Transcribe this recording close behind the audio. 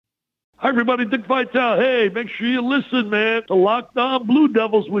Hi, everybody. Dick Vitale. Hey, make sure you listen, man, to Locked On Blue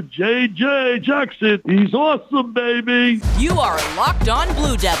Devils with J.J. Jackson. He's awesome, baby. You are Locked On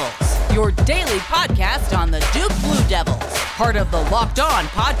Blue Devils, your daily podcast on the Duke Blue Devils, part of the Locked On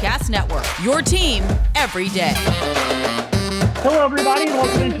Podcast Network, your team every day. Hello, everybody, and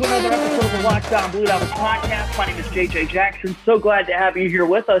welcome into another episode of the Locked On Blue Devils podcast. My name is J.J. Jackson. So glad to have you here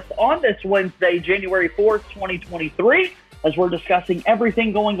with us on this Wednesday, January 4th, 2023. As we're discussing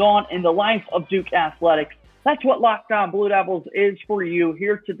everything going on in the life of Duke Athletics. That's what Locked On Blue Devils is for you,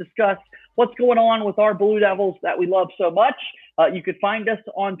 here to discuss what's going on with our Blue Devils that we love so much. You could find us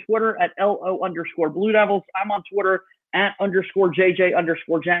on Twitter at LO_Blue Devils. I'm on Twitter at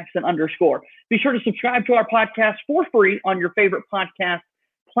 _JJ_Jackson_. Be sure to subscribe to our podcast for free on your favorite podcast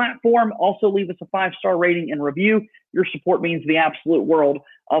platform. Also, leave us a 5-star rating and review. Your support means the absolute world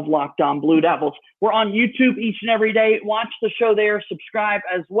of Locked On Blue Devils. We're on YouTube each and every day. Watch the show there. Subscribe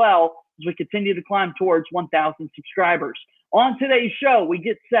as well as we continue to climb towards 1,000 subscribers. On today's show, we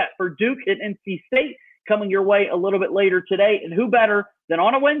get set for Duke at NC State coming your way a little bit later today. And who better than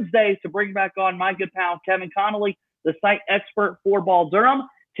on a Wednesday to bring back on my good pal, Kevin Connolly, the site expert for Ball Durham.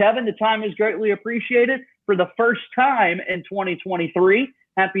 Kevin, the time is greatly appreciated for the first time in 2023.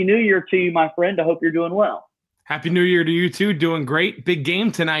 Happy New Year to you, my friend. I hope you're doing well. Happy New Year to you, too. Doing great. Big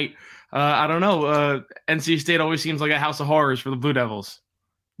game tonight. I don't know. NC State always seems like a house of horrors for the Blue Devils.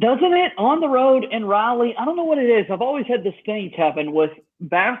 Doesn't it? On the road in Raleigh. I don't know what it is. I've always had this thing, Kevin, with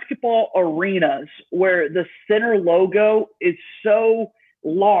basketball arenas where the center logo is so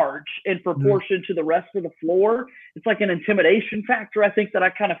large in proportion to the rest of the floor. It's like an intimidation factor, I think, that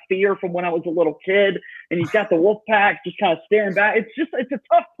I kind of fear from when I was a little kid. And you've got the Wolfpack just kind of staring back. It's a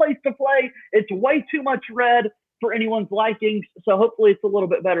tough place to play. It's way too much red for anyone's likings. So hopefully it's a little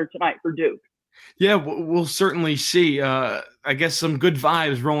bit better tonight for Duke. Yeah, we'll certainly see. I guess some good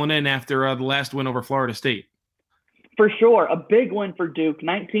vibes rolling in after the last win over Florida State. For sure. A big win for Duke.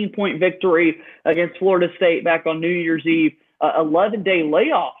 19-point victory against Florida State back on New Year's Eve. 11-day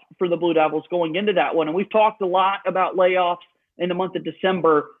layoff for the Blue Devils going into that one. And we've talked a lot about layoffs in the month of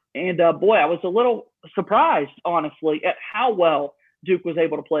December. And, boy, I was a little surprised, honestly, at how well Duke was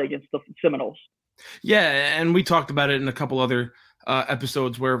able to play against the Seminoles. Yeah, and we talked about it in a couple other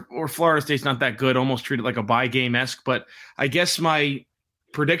episodes where Florida State's not that good, almost treated like a bye game-esque. But I guess my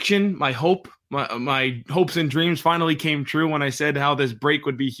prediction, my hopes and dreams finally came true when I said how this break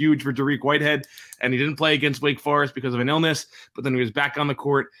would be huge for Dariq Whitehead, and he didn't play against Wake Forest because of an illness, but then he was back on the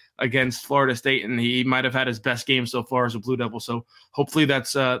court against Florida State, and he might have had his best game so far as a Blue Devil. So hopefully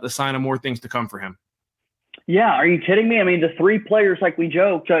that's the sign of more things to come for him. Yeah, are you kidding me? I mean, the three players, like we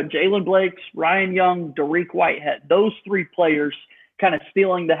joked, Jalen Blakes, Ryan Young, Dariq Whitehead, those three players kind of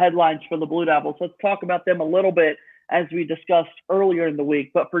stealing the headlines for the Blue Devils. Let's talk about them a little bit as we discussed earlier in the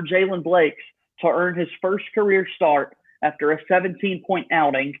week. But for Jalen Blakes to earn his first career start after a 17-point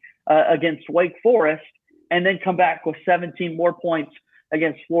outing against Wake Forest and then come back with 17 more points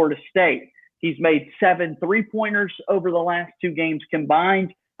against Florida State. He's made 7 3-pointers over the last 2 games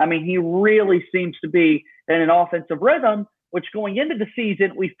combined. I mean, he really seems to be in an offensive rhythm, which going into the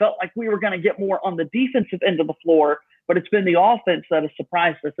season, we felt like we were going to get more on the defensive end of the floor, but it's been the offense that has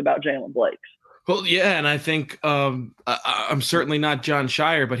surprised us about Jalen Blakes. Well, yeah, and I think I'm certainly not John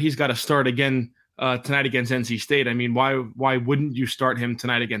Shire, but he's got to start again tonight against NC State. I mean, why wouldn't you start him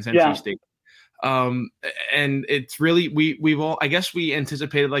tonight against NC State? And it's really we've all, I guess we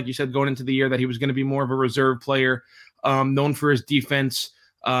anticipated, like you said, going into the year that he was going to be more of a reserve player, known for his defense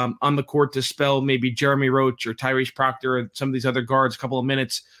on the court to spell maybe Jeremy Roach or Tyrese Proctor or some of these other guards a couple of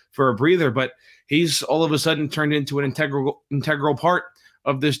minutes for a breather, but he's all of a sudden turned into an integral part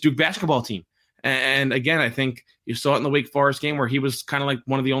of this Duke basketball team. And again, I think you saw it in the Wake Forest game where he was kind of like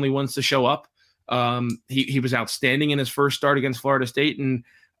one of the only ones to show up. He was outstanding in his first start against Florida State. And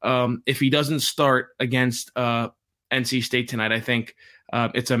if he doesn't start against NC State tonight, I think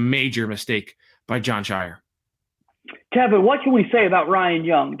it's a major mistake by John Shire. Kevin, what can we say about Ryan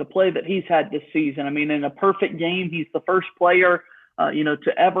Young, the play that he's had this season? I mean, in a perfect game, he's the first player,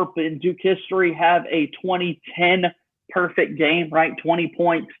 to ever in Duke history have a 2010 perfect game, right? 20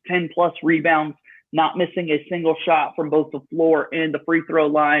 points, 10 plus rebounds, not missing a single shot from both the floor and the free throw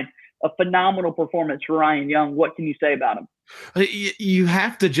line. A phenomenal performance for Ryan Young. What can you say about him? You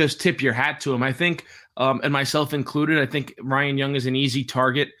have to just tip your hat to him. I think, and myself included, I think Ryan Young is an easy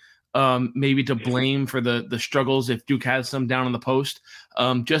target, maybe to blame for the struggles if Duke has some down in the post,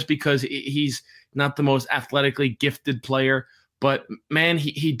 just because he's not the most athletically gifted player. But, man,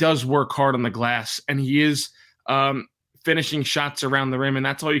 he does work hard on the glass, and he is finishing shots around the rim, and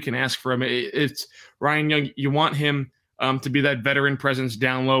that's all you can ask for him. It's Ryan Young. You want him to be that veteran presence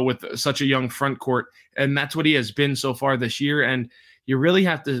down low with such a young front court. And that's what he has been so far this year. And you really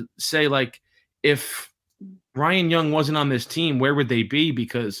have to say, like, if Ryan Young wasn't on this team, where would they be?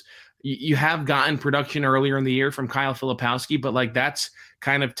 Because you have gotten production earlier in the year from Kyle Filipowski, but like that's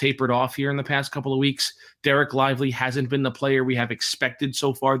kind of tapered off here in the past couple of weeks. Dereck Lively hasn't been the player we have expected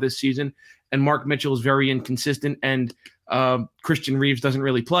so far this season. And Mark Mitchell is very inconsistent, and Christian Reeves doesn't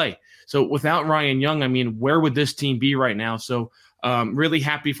really play. So without Ryan Young, I mean, where would this team be right now? So really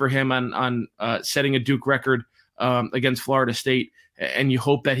happy for him on setting a Duke record against Florida State. And you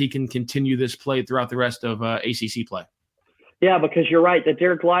hope that he can continue this play throughout the rest of ACC play. Yeah, because you're right. The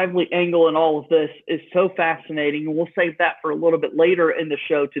Dereck Lively angle in all of this is so fascinating, and we'll save that for a little bit later in the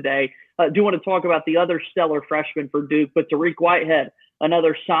show today. I do want to talk about the other stellar freshman for Duke, but Dariq Whitehead,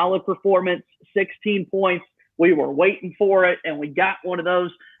 another solid performance, 16 points. We were waiting for it, and we got one of those.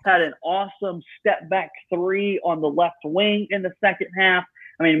 Had an awesome step-back three on the left wing in the second half.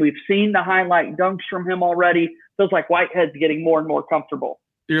 I mean, we've seen the highlight dunks from him already. Feels like Whitehead's getting more and more comfortable.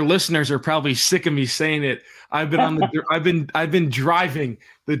 Your listeners are probably sick of me saying it. I've been driving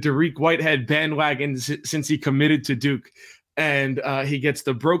the Dariq Whitehead bandwagon since he committed to Duke, and he gets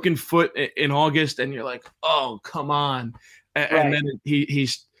the broken foot in August, and you're like, oh, come on. And then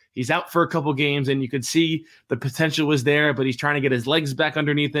he's out for a couple games, and you could see the potential was there, but he's trying to get his legs back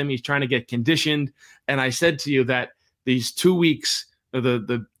underneath him. He's trying to get conditioned. And I said to you that these 2 weeks,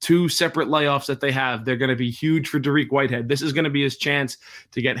 the two separate layoffs that they have, they're going to be huge for Dariq Whitehead. This is going to be his chance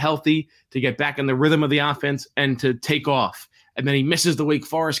to get healthy, to get back in the rhythm of the offense, and to take off. And then he misses the Wake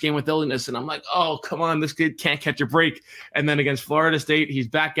Forest game with illness, and I'm like, oh, come on, this kid can't catch a break. And then against Florida State, he's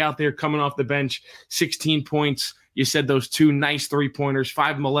back out there coming off the bench, 16 points. You said those two nice three-pointers,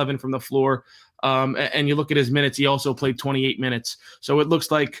 5 of 11 from the floor. And you look at his minutes, he also played 28 minutes. So it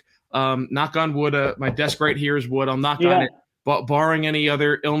looks like, knock on wood, my desk right here is wood. I'll knock on it. But barring any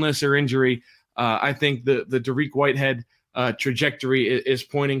other illness or injury, I think the Dariq Whitehead trajectory is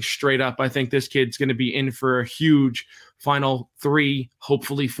pointing straight up. I think this kid's going to be in for a huge final 3,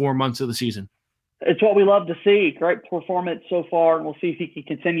 hopefully 4 months of the season. It's what we love to see. Great performance so far, and we'll see if he can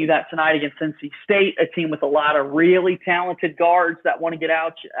continue that tonight against NC State, a team with a lot of really talented guards that want to get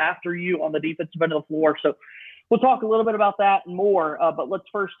out after you on the defensive end of the floor. So we'll talk a little bit about that and more, but let's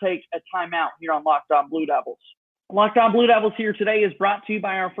first take a timeout here on Locked On Blue Devils. Locked On Blue Devils here today is brought to you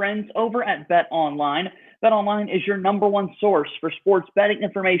by our friends over at BetOnline. BetOnline is your number one source for sports betting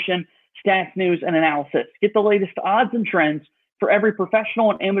information, stats, news, and analysis. Get the latest odds and trends for every professional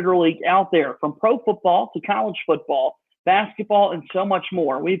and amateur league out there, from pro football to college football, basketball, and so much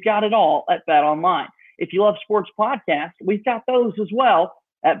more. We've got it all at BetOnline. If you love sports podcasts, we've got those as well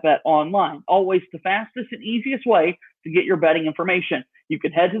at BetOnline. Always the fastest and easiest way to get your betting information. You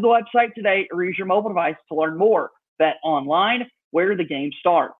can head to the website today or use your mobile device to learn more. BetOnline, where the game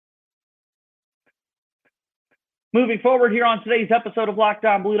starts. Moving forward here on today's episode of Locked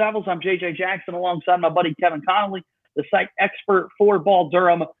On Blue Devils, I'm JJ Jackson alongside my buddy Kevin Connolly, the site expert for Ball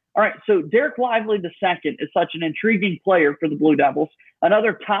Durham. All right, so Dereck Lively II is such an intriguing player for the Blue Devils,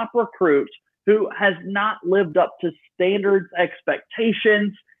 another top recruit who has not lived up to standards,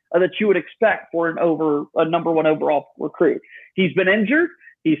 expectations that you would expect for a number one overall recruit. He's been injured.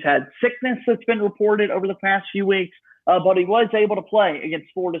 He's had sickness that's been reported over the past few weeks, but he was able to play against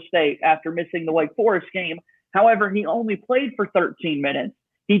Florida State after missing the Wake Forest game. However, he only played for 13 minutes.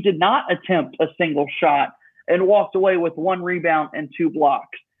 He did not attempt a single shot and walked away with 1 rebound and 2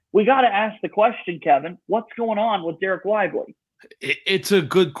 blocks. We got to ask the question, Kevin, what's going on with Dereck Lively? It's a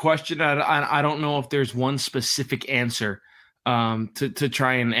good question. I don't know if there's one specific answer to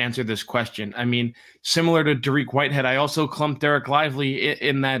try and answer this question. I mean, similar to Dariq Whitehead, I also clumped Dereck Lively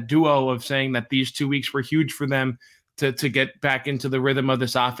in that duo of saying that these 2 weeks were huge for them to get back into the rhythm of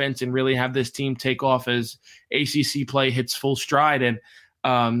this offense and really have this team take off as ACC play hits full stride. And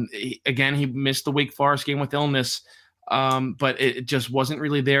again, he missed the Wake Forest game with illness, but it just wasn't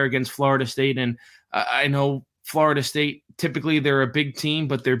really there against Florida State. And I know Florida State, typically they're a big team,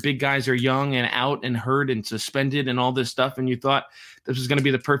 but their big guys are young and out and hurt and suspended and all this stuff. And you thought this was going to be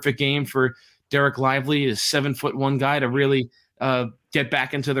the perfect game for Dereck Lively, a 7'1" guy, to really get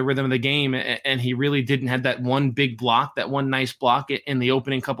back into the rhythm of the game. And he really didn't have that one big block, that one nice block in the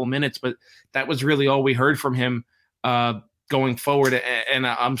opening couple minutes. But that was really all we heard from him going forward. And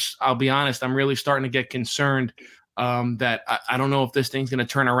I'll be honest, I'm really starting to get concerned that I don't know if this thing's going to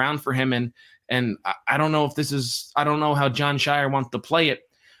turn around for him. And I don't know if I don't know how Jon Scheyer wants to play it,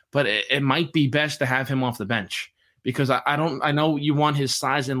 but it might be best to have him off the bench, because I know you want his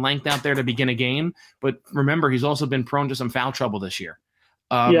size and length out there to begin a game, but remember, he's also been prone to some foul trouble this year.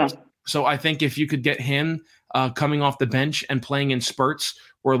 So I think if you could get him coming off the bench and playing in spurts,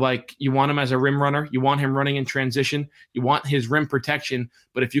 where like you want him as a rim runner, you want him running in transition, you want his rim protection,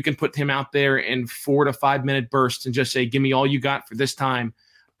 but if you can put him out there in 4 to 5 minute bursts and just say, give me all you got for this time,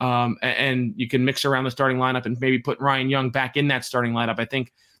 and you can mix around the starting lineup and maybe put Ryan Young back in that starting lineup, I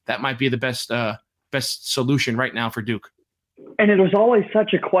think that might be the best solution right now for Duke. And it was always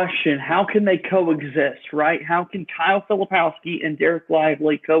such a question, how can they coexist, right? How can Kyle Filipowski and Derek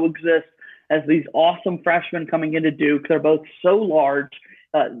Lively coexist as these awesome freshmen coming into Duke? They're both so large,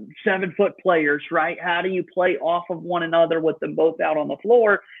 7-foot players, right? How do you play off of one another with them both out on the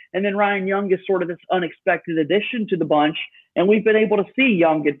floor? And then Ryan Young is sort of this unexpected addition to the bunch. And we've been able to see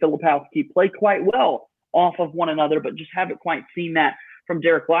Young and Filipowski play quite well off of one another, but just haven't quite seen that from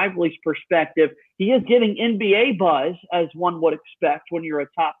Derek Lively's perspective. He is getting NBA buzz, as one would expect when you're a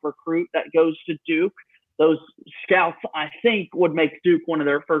top recruit that goes to Duke. Those scouts, I think, would make Duke one of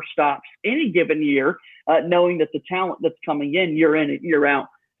their first stops any given year, knowing that the talent that's coming in and year out.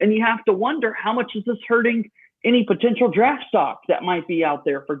 And you have to wonder, how much is this hurting any potential draft stock that might be out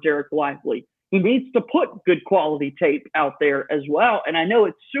there for Derek Lively? He needs to put good quality tape out there as well. And I know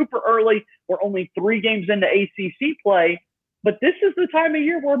it's super early. We're only 3 games into ACC play, but this is the time of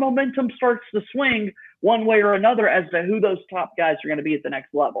year where momentum starts to swing one way or another as to who those top guys are going to be at the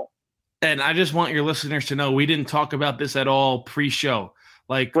next level. And I just want your listeners to know we didn't talk about this at all pre-show.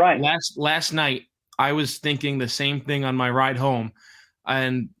 Like right. last night, I was thinking the same thing on my ride home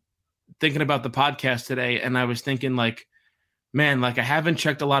and thinking about the podcast today. And I was thinking like, man, like I haven't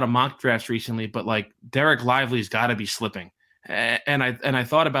checked a lot of mock drafts recently, but like Derek Lively's got to be slipping. And I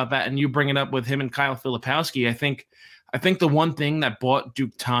thought about that, and you bring it up with him and Kyle Filipowski. I think the one thing that bought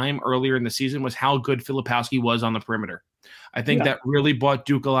Duke time earlier in the season was how good Filipowski was on the perimeter. I think that really bought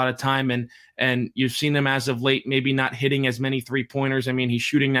Duke a lot of time, and you've seen him as of late maybe not hitting as many three-pointers. I mean, he's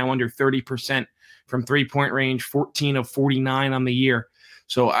shooting now under 30% from three-point range, 14 of 49 on the year.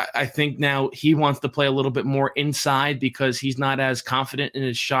 So I think now he wants to play a little bit more inside because he's not as confident in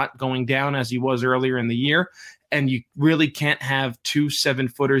his shot going down as he was earlier in the year. And you really can't have 2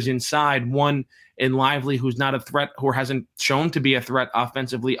 7-footers inside, one in Lively, who's not a threat or hasn't shown to be a threat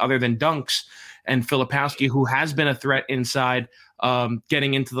offensively other than dunks, and Filipowski, who has been a threat inside,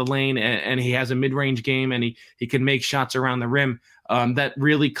 getting into the lane, and he has a mid-range game, and he can make shots around the rim. That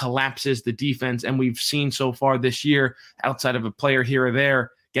really collapses the defense. And we've seen so far this year, outside of a player here or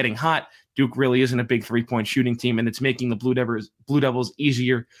there getting hot, Duke really isn't a big 3-point shooting team, and it's making the Blue Devils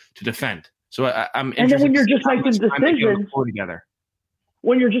easier to defend. So I'm interested. And then when you're just making decisions together.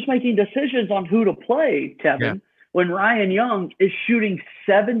 When you're just making decisions on who to play, Kevin, when Ryan Young is shooting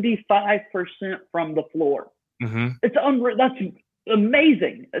 75% from the floor, it's that's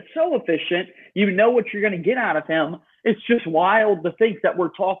amazing. It's so efficient. You know what you're going to get out of him. It's just wild to think that we're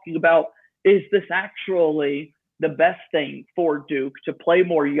talking about, is this actually the best thing for Duke to play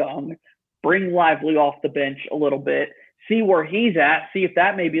more Young, bring Lively off the bench a little bit, see where he's at, see if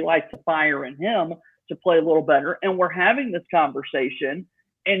that maybe lights a fire in him to play a little better. And we're having this conversation,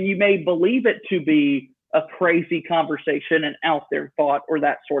 and you may believe it to be a crazy conversation and out there thought or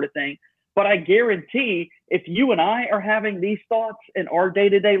that sort of thing. But I guarantee if you and I are having these thoughts in our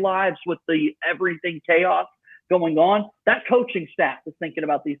day-to-day lives with the everything chaos going on, that coaching staff is thinking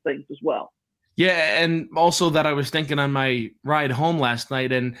about these things as well. Yeah, and also that I was thinking on my ride home last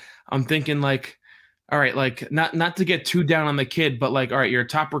night, and I'm thinking like, all right, like not to get too down on the kid, but like, all right, you're a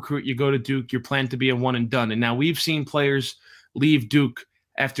top recruit, you go to Duke, you're planned to be a one and done. And now we've seen players leave Duke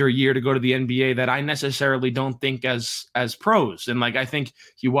after a year to go to the NBA that I necessarily don't think as pros. And like, I think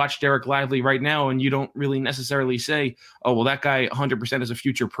you watch Derek Lively right now and you don't really necessarily say, oh, well, that guy 100% is a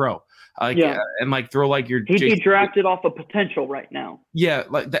future pro. And like throw like your he'd be drafted off of potential right now. Yeah,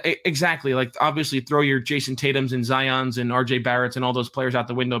 like exactly. Like obviously throw your Jason Tatums and Zions and RJ Barretts and all those players out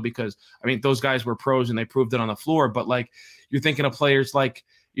the window, because I mean those guys were pros and they proved it on the floor. But like you're thinking of players like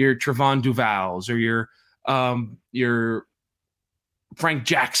your Trevon Duvals or your Frank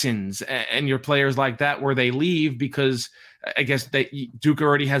Jacksons and your players like that, where they leave because I guess Duke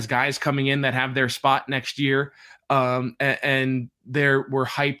already has guys coming in that have their spot next year. And were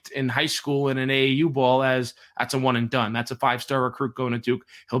hyped in high school and in AAU ball as that's a one and done. That's a 5-star recruit going to Duke.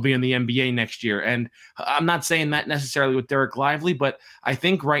 He'll be in the NBA next year. And I'm not saying that necessarily with Derek Lively, but I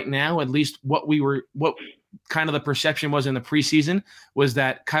think right now, at least what kind of the perception was in the preseason was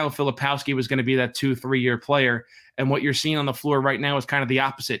that Kyle Filipowski was going to be that 2-3 year player. And what you're seeing on the floor right now is kind of the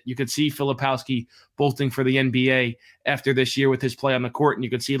opposite. You could see Filipowski bolting for the NBA after this year with his play on the court, and you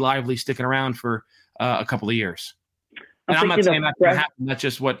could see Lively sticking around for a couple of years. And I'm not saying that's going to happen. That's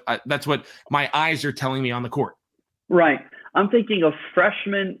just that's what my eyes are telling me on the court. Right. I'm thinking of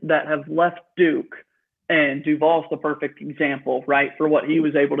freshmen that have left Duke, and Duval's the perfect example, right, for what he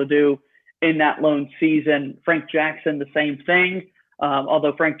was able to do in that lone season. Frank Jackson, the same thing,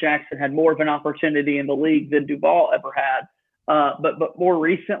 although Frank Jackson had more of an opportunity in the league than Duval ever had. But more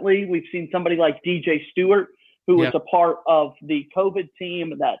recently, we've seen somebody like DJ Stewart, who was a part of the COVID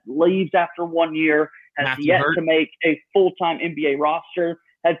team that leaves after 1 year, has Matthew yet Hurt. to make a full-time NBA roster,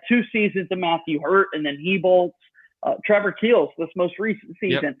 had 2 seasons of Matthew Hurt, and then he bolts. Trevor Keels, this most recent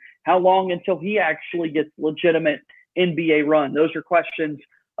season, how long until he actually gets legitimate NBA run? Those are questions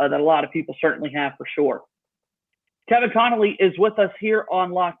that a lot of people certainly have for sure. Kevin Connolly is with us here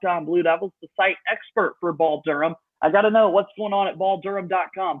on Locked On Blue Devils, the site expert for Ball Durham. I got to know what's going on at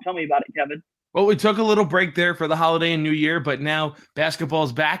balldurham.com. Tell me about it, Kevin. Well, we took a little break there for the holiday and New Year, but now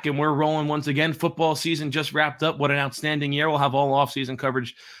basketball's back and we're rolling once again. Football season just wrapped up. What an outstanding year. We'll have all off-season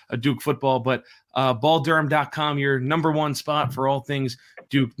coverage of Duke football, but balldurham.com, your number one spot for all things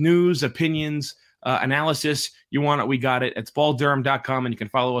Duke news, opinions, analysis. You want it, we got it. It's balldurham.com, and you can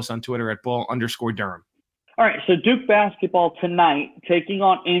follow us on Twitter at ball_Durham. All right, so Duke basketball tonight taking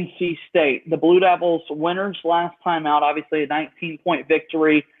on NC State. The Blue Devils winners last time out, obviously a 19-point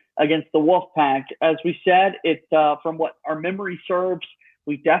victory against the Wolfpack. As we said, from what our memory serves,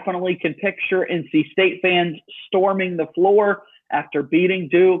 we definitely can picture NC State fans storming the floor after beating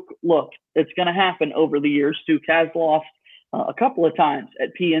Duke. Look, it's going to happen over the years. Duke has lost a couple of times at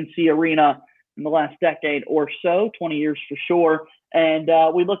PNC Arena in the last decade or so, 20 years for sure. And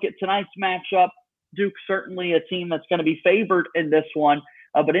we look at tonight's matchup. Duke certainly a team that's going to be favored in this one.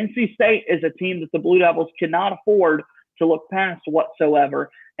 But NC State is a team that the Blue Devils cannot afford to look past whatsoever.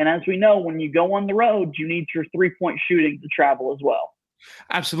 And as we know, when you go on the road, you need your three-point shooting to travel as well.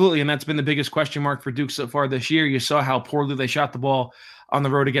 Absolutely, and that's been the biggest question mark for Duke so far this year. You saw how poorly they shot the ball on the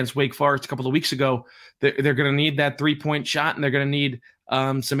road against Wake Forest a couple of weeks ago. They're going to need that three-point shot, and they're going to need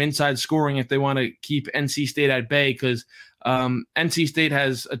some inside scoring if they want to keep NC State at bay, because NC State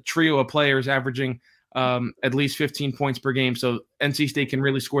has a trio of players averaging at least 15 points per game, so NC State can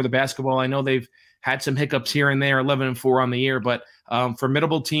really score the basketball. I know they've had some hiccups here and there, 11-4 on the year, but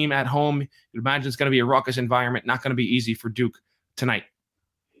formidable team at home. You'd imagine it's going to be a raucous environment, not going to be easy for Duke tonight.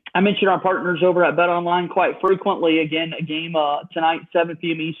 I mentioned our partners over at BetOnline quite frequently. Again, a game tonight, 7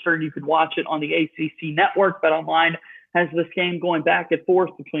 p.m. Eastern. You could watch it on the ACC network. BetOnline has this game going back and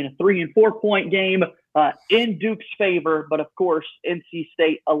forth between a 3- and 4-point game in Duke's favor. But, of course, NC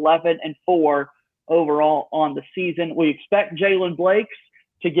State 11-4 overall on the season. We expect Jalen Blakes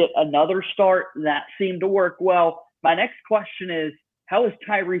to get another start. That seemed to work well. My next question is, how is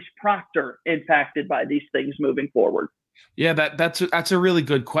Tyrese Proctor impacted by these things moving forward? Yeah, that's a really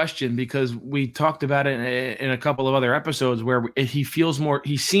good question, because we talked about it in a couple of other episodes where he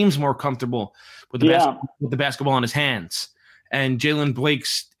seems more comfortable with the basketball in his hands. And Jalen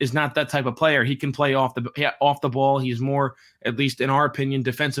Blakes is not that type of player. He can play off the ball. He's more, at least in our opinion,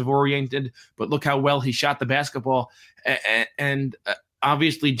 defensive oriented. But look how well he shot the basketball. And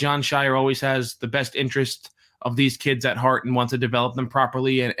obviously, Jon Scheyer always has the best interest of these kids at heart and wants to develop them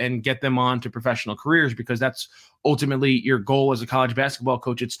properly and get them on to professional careers, because that's ultimately your goal as a college basketball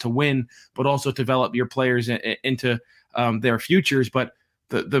coach. It's to win, but also develop your players into their futures. But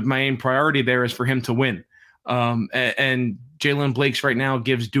the main priority there is for him to win. And Jalen Blakes right now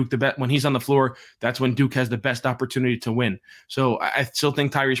gives Duke the best. When he's on the floor, that's when Duke has the best opportunity to win. So I still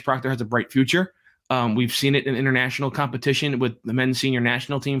think Tyrese Proctor has a bright future. We've seen it in international competition with the men's senior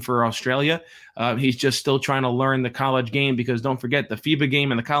national team for Australia. He's just still trying to learn the college game, because don't forget, the FIBA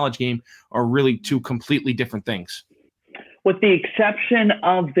game and the college game are really two completely different things. With the exception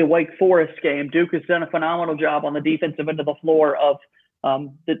of the Wake Forest game, Duke has done a phenomenal job on the defensive end of the floor of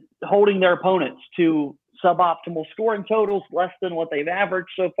holding their opponents to suboptimal scoring totals, less than what they've averaged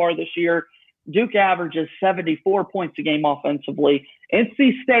so far this year. Duke averages 74 points a game offensively.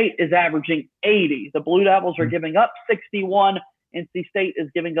 NC State is averaging 80. The Blue Devils are giving up 61. NC State is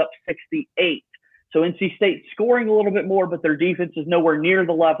giving up 68. So NC State scoring a little bit more, but their defense is nowhere near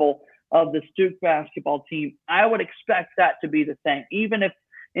the level of this Duke basketball team. I would expect that to be the same. Even if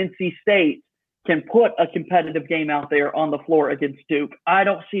NC State can put a competitive game out there on the floor against Duke, I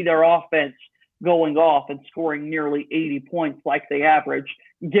don't see their offense going off and scoring nearly 80 points like they average,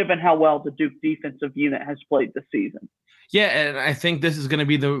 given how well the Duke defensive unit has played this season. Yeah, and I think this is going to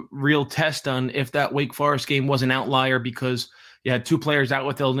be the real test on if that Wake Forest game was an outlier, because you had 2 players out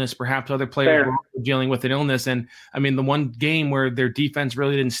with illness, perhaps other players were dealing with an illness. And I mean, the one game where their defense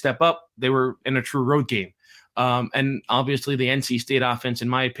really didn't step up, they were in a true road game. And obviously the NC State offense, in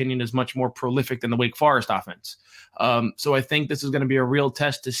my opinion, is much more prolific than the Wake Forest offense. So I think this is going to be a real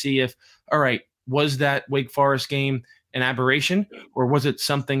test to see if, all right, was that Wake Forest game an aberration, or was it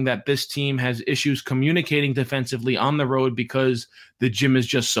something that this team has issues communicating defensively on the road because the gym is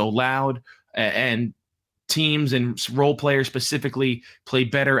just so loud and teams and role players specifically play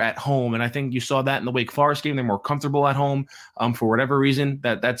better at home? And I think you saw that in the Wake Forest game. They're more comfortable at home for whatever reason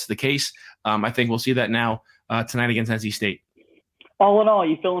that's the case. I think we'll see that now tonight against NC State. All in all,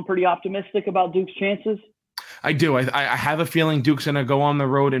 you feeling pretty optimistic about Duke's chances? I do. I have a feeling Duke's going to go on the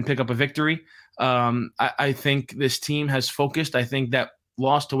road and pick up a victory. I think this team has focused. I think that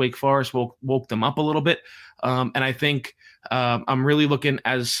loss to Wake Forest woke them up a little bit. And I think I'm really looking,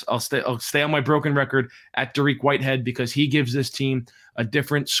 as I'll stay on my broken record, at Dariq Whitehead, because he gives this team a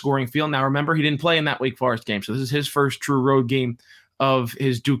different scoring feel. Now, remember, he didn't play in that Wake Forest game, so this is his first true road game of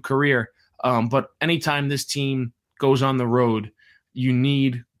his Duke career. But anytime this team goes on the road, you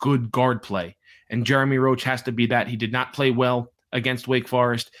need good guard play. And Jeremy Roach has to be that. He did not play well against Wake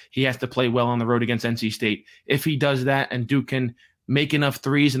Forest. He has to play well on the road against NC State. If he does that and Duke can make enough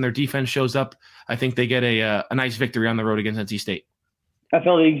threes and their defense shows up, I think they get a nice victory on the road against NC State. I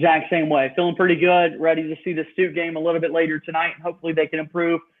feel the exact same way. Feeling pretty good, ready to see the Duke game a little bit later tonight. And hopefully they can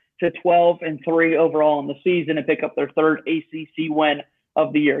improve to 12-3 overall in the season and pick up their third ACC win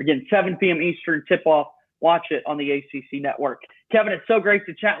of the year. Again, 7 p.m. Eastern tip-off. Watch it on the ACC network. Kevin, it's so great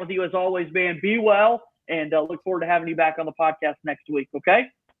to chat with you as always, man. Be well, and look forward to having you back on the podcast next week, okay?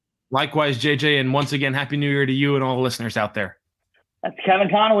 Likewise, JJ, and once again, Happy New Year to you and all the listeners out there. That's Kevin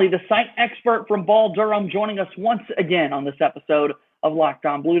Connolly, the site expert from Ball Durham, joining us once again on this episode of Locked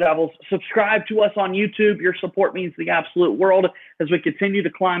On Blue Devils. Subscribe to us on YouTube. Your support means the absolute world as we continue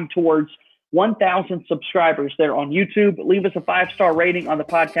to climb towards 1,000 subscribers there on YouTube. Leave us a 5-star rating on the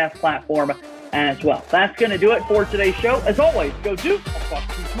podcast platform as well. That's going to do it for today's show. As always, go Duke. I'll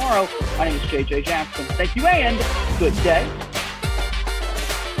talk to you tomorrow. My name is JJ Jackson. Thank you and good day.